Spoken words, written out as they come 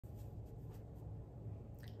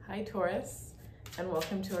Hi Taurus, and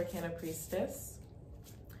welcome to Arcana Priestess.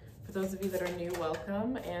 For those of you that are new,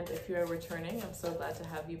 welcome, and if you are returning, I'm so glad to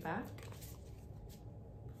have you back.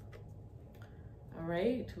 All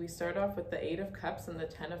right, we start off with the 8 of Cups and the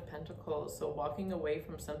 10 of Pentacles. So walking away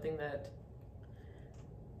from something that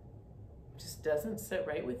just doesn't sit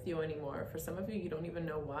right with you anymore. For some of you, you don't even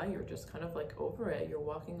know why. You're just kind of like over it. You're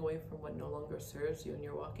walking away from what no longer serves you, and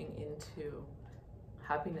you're walking into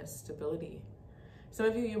happiness, stability. Some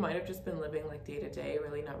of you, you might have just been living like day to day,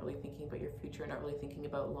 really not really thinking about your future, not really thinking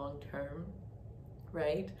about long term,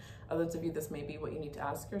 right? Others of you, this may be what you need to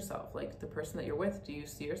ask yourself. Like, the person that you're with, do you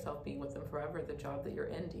see yourself being with them forever? The job that you're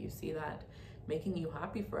in, do you see that making you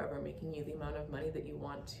happy forever, making you the amount of money that you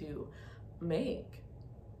want to make?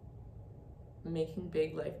 Making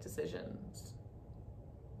big life decisions.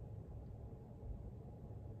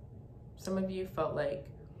 Some of you felt like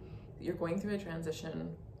you're going through a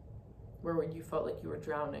transition where you felt like you were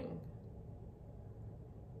drowning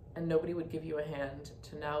and nobody would give you a hand,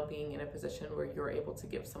 to now being in a position where you're able to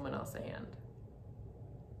give someone else a hand.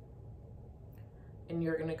 And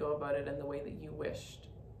you're going to go about it in the way that you wished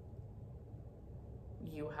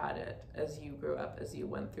you had it as you grew up, as you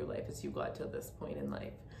went through life, as you got to this point in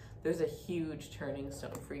life. There's a huge turning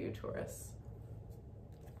stone for you, Taurus.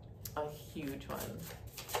 A huge one.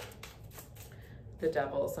 The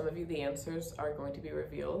Devil. Some of you, the answers are going to be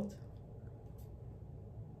revealed.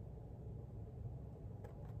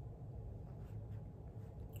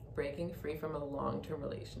 Breaking free from a long-term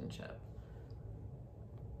relationship.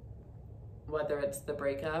 Whether it's the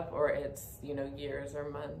breakup or it's, you know, years or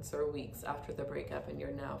months or weeks after the breakup, and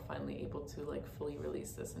you're now finally able to like fully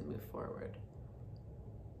release this and move forward.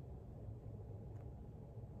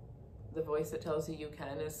 The voice that tells you you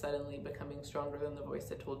can is suddenly becoming stronger than the voice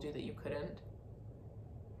that told you that you couldn't.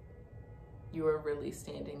 You are really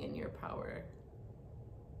standing in your power.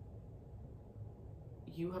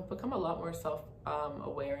 You have become a lot more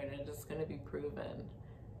self-aware, and it is going to be proven.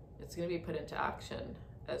 It's going to be put into action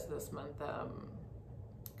as this month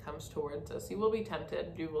comes towards us. You will be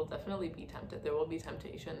tempted. You will definitely be tempted. There will be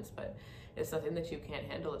temptations, but it's nothing that you can't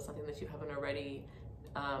handle. It's something that you haven't already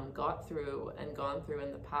got through and gone through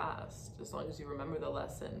in the past. As long as you remember the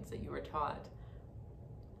lessons that you were taught,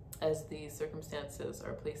 as these circumstances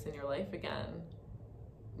are placed in your life again,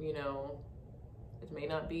 you know, it may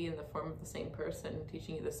not be in the form of the same person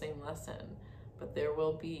teaching you the same lesson, but there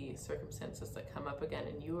will be circumstances that come up again,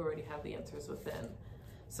 and you already have the answers within.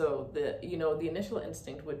 So the initial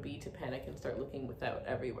instinct would be to panic and start looking without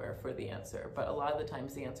everywhere for the answer, but a lot of the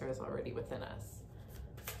times the answer is already within us.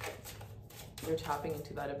 You're tapping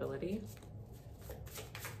into that ability.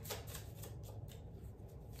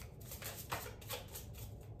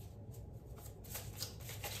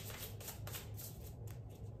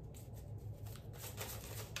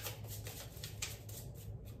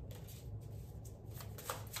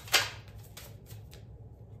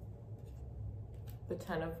 The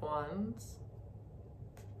 10 of Wands,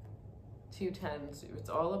 2 10s. It's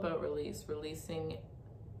all about releasing,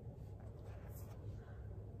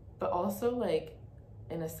 but also, like,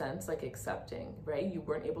 in a sense, like accepting, right? You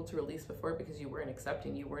weren't able to release before because you weren't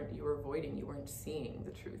accepting, you were avoiding, you weren't seeing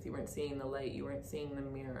the truth, you weren't seeing the light, you weren't seeing the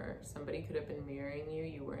mirror. Somebody could have been mirroring you,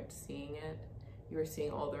 you weren't seeing it. You were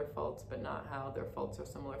seeing all their faults, but not how their faults are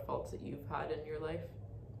similar faults that you've had in your life.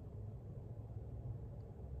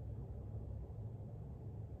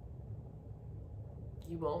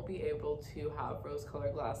 You won't be able to have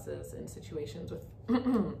rose-colored glasses in situations with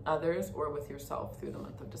others or with yourself through the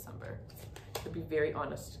month of December. To be very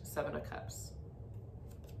honest, 7 of Cups.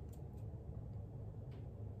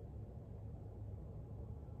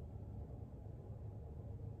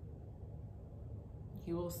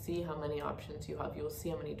 You will see how many options you have. You will see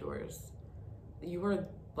how many doors you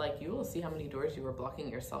will see how many doors you were blocking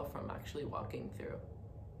yourself from actually walking through.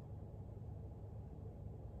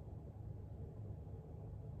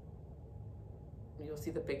 You'll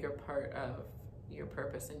see the bigger part of your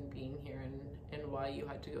purpose in being here, and why you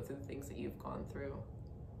had to go through the things that you've gone through.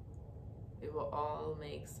 It will all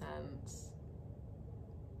make sense.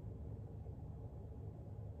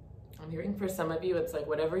 I'm hearing for some of you, it's like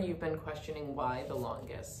whatever you've been questioning why the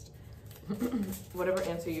longest, whatever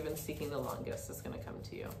answer you've been seeking the longest is going to come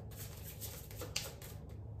to you.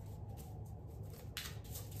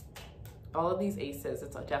 All of these aces,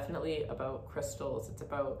 it's definitely about crystals. It's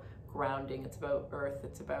about grounding, it's about earth,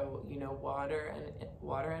 it's about, you know, water and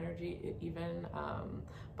water energy even,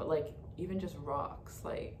 but like even just rocks,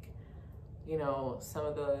 like, you know, some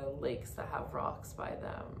of the lakes that have rocks by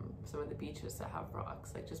them, some of the beaches that have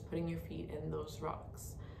rocks, like just putting your feet in those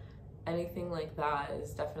rocks. Anything like that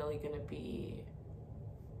is definitely going to be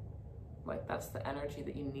Like that's the energy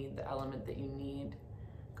that you need, the element that you need.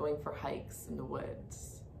 Going for hikes in the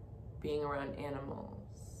woods, being around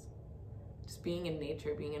animals, just being in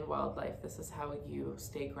nature, being in wildlife. This is how you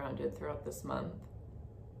stay grounded throughout this month.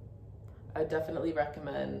 I definitely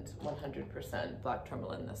recommend 100% black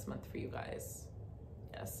tourmaline this month for you guys.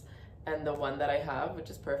 Yes. And the one that I have, which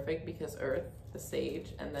is perfect because earth, the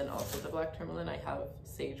sage, and then also the black tourmaline, I have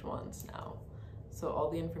sage ones now. So all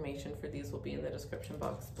the information for these will be in the description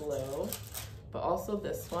box below. But also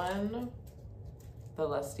this one, the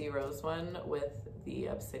lusty rose one with the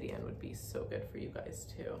obsidian, would be so good for you guys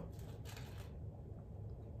too.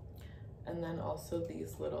 And then also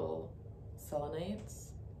these little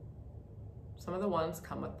selenites. Some of the wands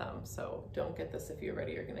come with them, so don't get this if you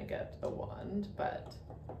already are gonna get a wand, but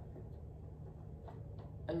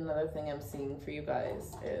another thing I'm seeing for you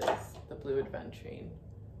guys is the blue aventurine.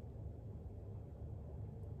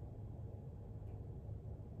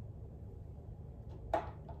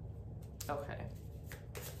 Okay.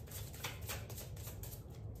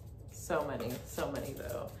 So many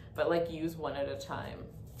though, but like use one at a time.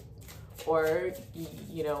 Or,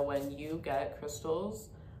 you know, when you get crystals,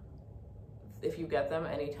 if you get them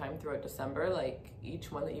anytime throughout December, like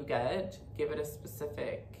each one that you get, give it a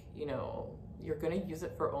specific, you know, you're going to use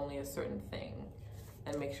it for only a certain thing,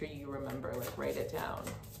 and make sure you remember, like write it down.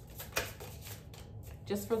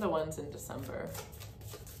 Just for the ones in December.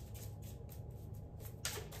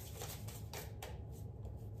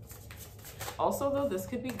 Also though, this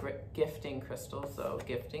could be gifting crystals though,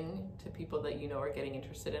 gifting to people that you know are getting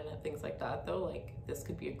interested in it, things like that though. Like this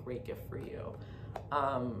could be a great gift for you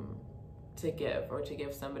to give, or to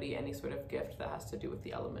give somebody any sort of gift that has to do with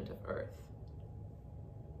the element of earth.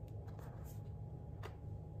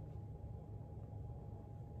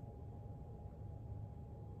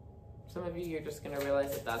 Some of you, you're just gonna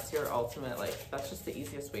realize that that's your ultimate, like that's just the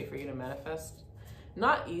easiest way for you to manifest.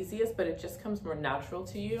 Not easiest, but it just comes more natural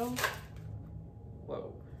to you.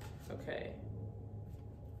 Whoa, okay.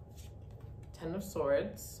 10 of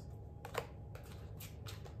Swords.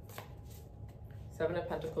 7 of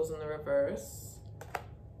Pentacles in the reverse.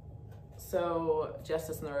 So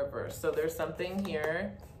Justice in the reverse. So there's something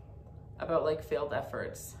here about like failed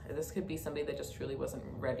efforts. This could be somebody that just truly wasn't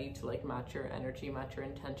ready to like match your energy, match your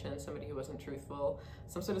intention, somebody who wasn't truthful,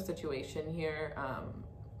 some sort of situation here.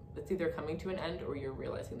 It's either coming to an end or you're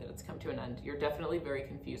realizing that it's come to an end. You're definitely very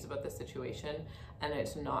confused about this situation and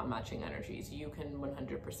it's not matching energies. You can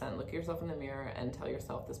 100% look at yourself in the mirror and tell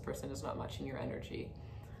yourself this person is not matching your energy.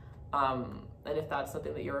 And if that's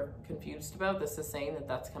something that you're confused about, this is saying that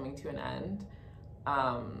that's coming to an end.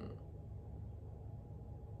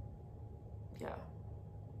 Yeah,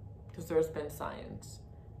 because there's been signs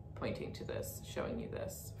pointing to this, showing you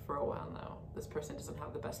this for a while now. This person doesn't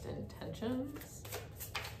have the best intentions.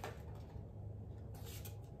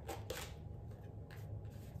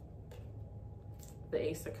 The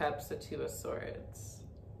Ace of Cups, the Two of Swords,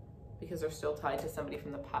 because they're still tied to somebody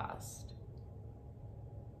from the past.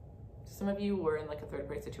 Some of you were in like a third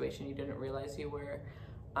party situation, you didn't realize you were.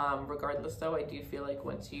 Regardless though, I do feel like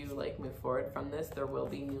once you like move forward from this, there will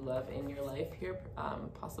be new love in your life here.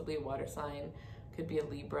 Possibly a water sign, could be a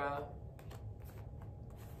Libra,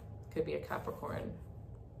 could be a Capricorn.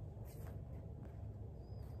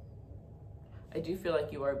 I do feel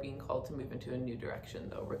like you are being called to move into a new direction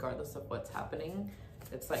though, regardless of what's happening.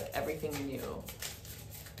 It's like everything new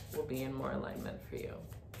will be in more alignment for you.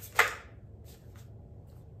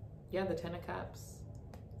 Yeah, the 10 of Cups.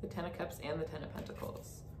 The 10 of Cups and the 10 of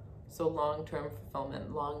Pentacles. So long-term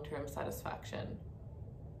fulfillment, long-term satisfaction.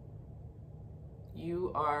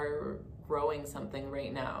 You are growing something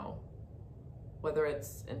right now. Whether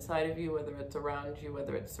it's inside of you, whether it's around you,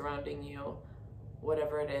 whether it's surrounding you,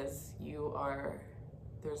 whatever it is,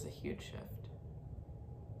 there's a huge shift.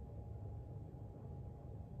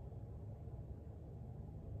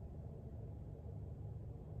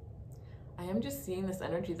 I am just seeing this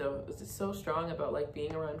energy though, it's so strong about like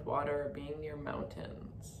being around water, being near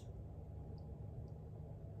mountains.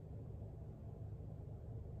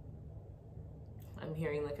 I'm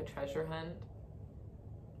hearing like a treasure hunt.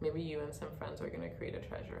 Maybe you and some friends are gonna create a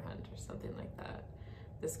treasure hunt or something like that.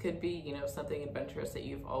 This could be, you know, something adventurous that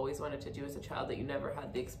you've always wanted to do as a child that you never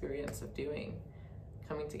had the experience of doing.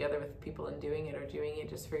 Coming together with people and doing it, or doing it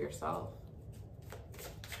just for yourself.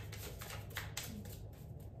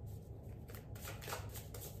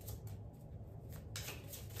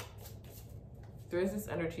 There is this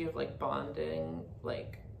energy of like bonding,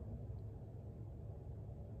 like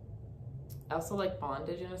also like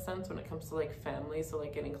bondage in a sense when it comes to like family. So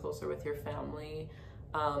like getting closer with your family.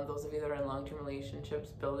 Those of you that are in long-term relationships,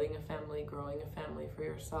 building a family, growing a family for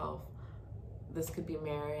yourself. This could be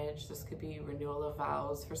marriage. This could be renewal of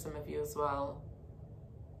vows for some of you as well.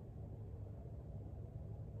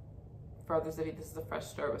 For others of you, this is a fresh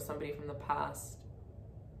start with somebody from the past.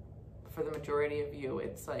 For the majority of you,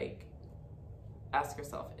 it's like, ask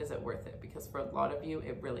yourself, is it worth it? Because for a lot of you,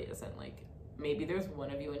 it really isn't. Like, maybe there's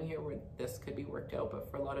one of you in here where this could be worked out, but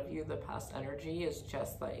for a lot of you, the past energy is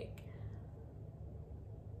just like,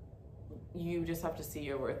 you just have to see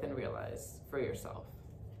your worth and realize for yourself.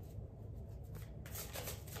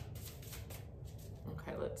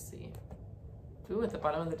 Okay, let's see. Ooh, at the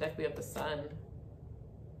bottom of the deck, we have the Sun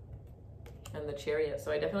and the Chariot.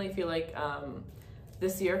 So I definitely feel like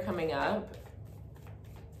this year coming up,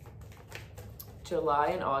 July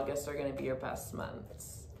and August are going to be your best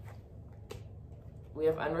months. We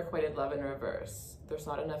have unrequited love in reverse. There's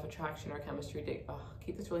not enough attraction or chemistry to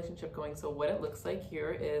keep this relationship going. So what it looks like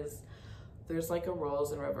here is there's like a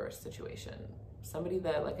roles in reverse situation. Somebody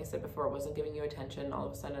that, like I said before, wasn't giving you attention, all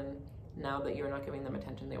of a sudden, now that you're not giving them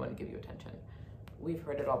attention, they want to give you attention. We've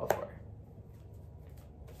heard it all before.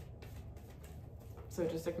 So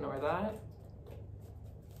just ignore that.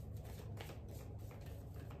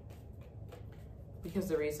 Because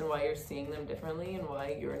the reason why you're seeing them differently and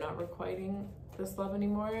why you're not requiting this love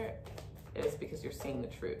anymore is because you're seeing the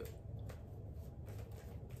truth.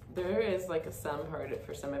 There is like some part,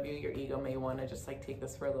 for some of you, your ego may want to just like take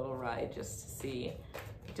this for a little ride just to see.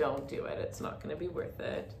 Don't do it. It's not going to be worth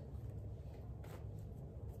it.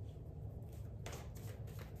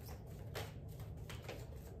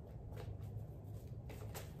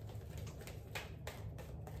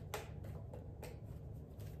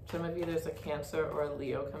 Some of you, there's a Cancer or a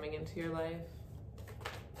Leo coming into your life.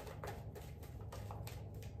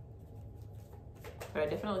 But I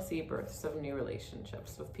definitely see births of new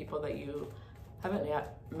relationships with people that you haven't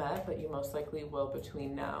yet met, but you most likely will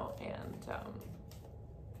between now and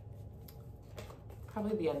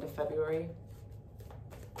probably the end of February.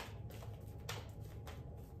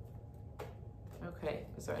 Okay,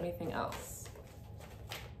 is there anything else?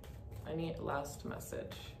 Any last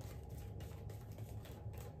message?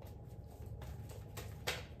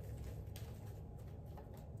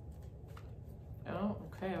 Oh,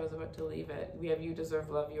 okay, I was about to leave it. We have you deserve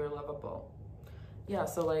love, you are lovable. Yeah,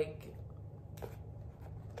 so like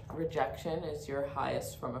rejection is your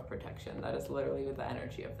highest form of protection. That is literally the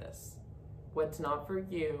energy of this. What's not for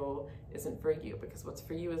you isn't for you, because what's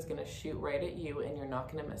for you is going to shoot right at you and you're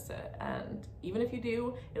not going to miss it. And even if you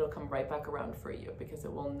do, it'll come right back around for you, because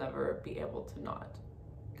it will never be able to not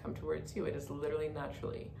come towards you. It is literally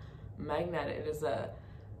naturally magnetic. It is a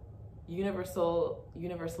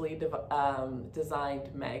universally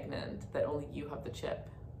designed magnet that only you have the chip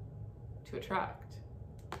to attract.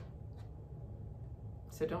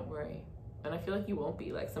 So don't worry. And I feel like you won't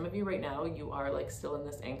be. Like some of you right now, you are like still in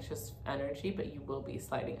this anxious energy, but you will be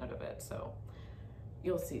sliding out of it. So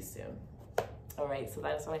you'll see soon. All right, so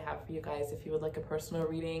that is what I have for you guys. If you would like a personal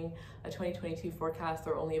reading, a 2022 forecast,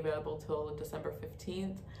 they're only available till December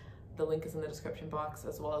 15th. The link is in the description box,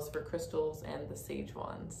 as well as for crystals and the sage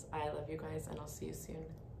wands. I love you guys, and I'll see you soon.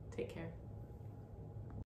 Take care.